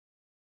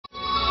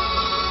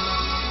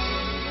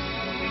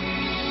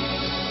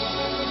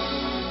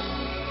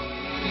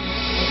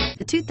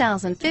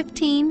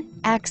2015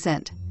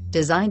 Accent.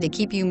 Designed to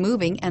keep you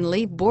moving and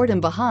leave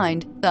boredom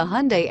behind, the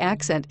Hyundai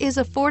Accent is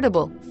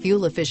affordable,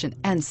 fuel-efficient,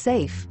 and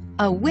safe.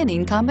 A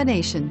winning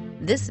combination.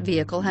 This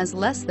vehicle has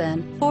less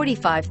than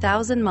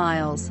 45,000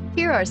 miles.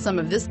 Here are some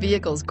of this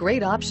vehicle's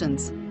great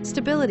options: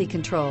 stability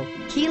control,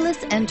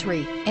 keyless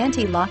entry,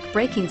 anti-lock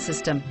braking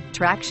system,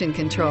 traction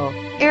control,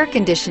 air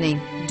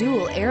conditioning,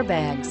 dual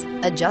airbags,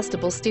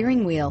 adjustable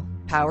steering wheel,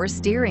 power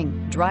steering,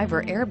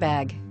 driver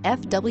airbag,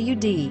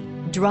 FWD.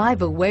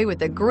 Drive away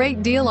with a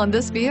great deal on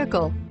this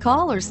vehicle.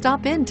 Call or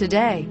stop in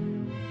today.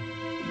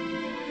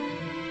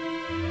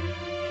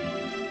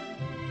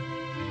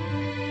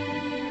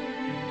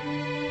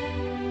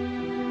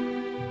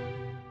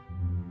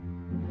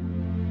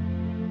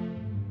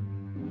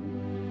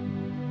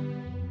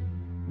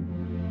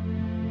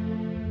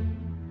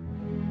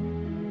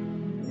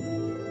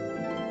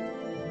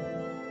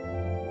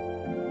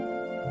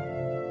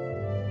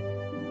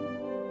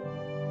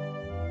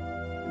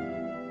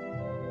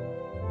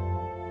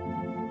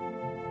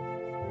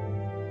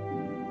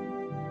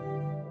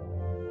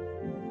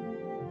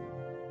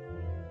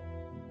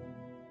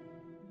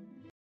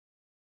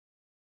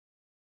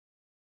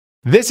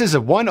 This is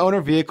a one-owner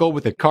vehicle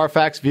with a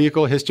Carfax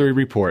Vehicle History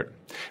Report.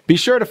 Be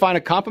sure to find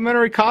a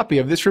complimentary copy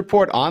of this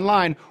report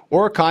online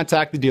or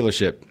contact the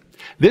dealership.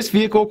 This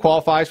vehicle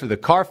qualifies for the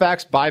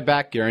Carfax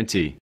Buyback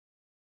Guarantee.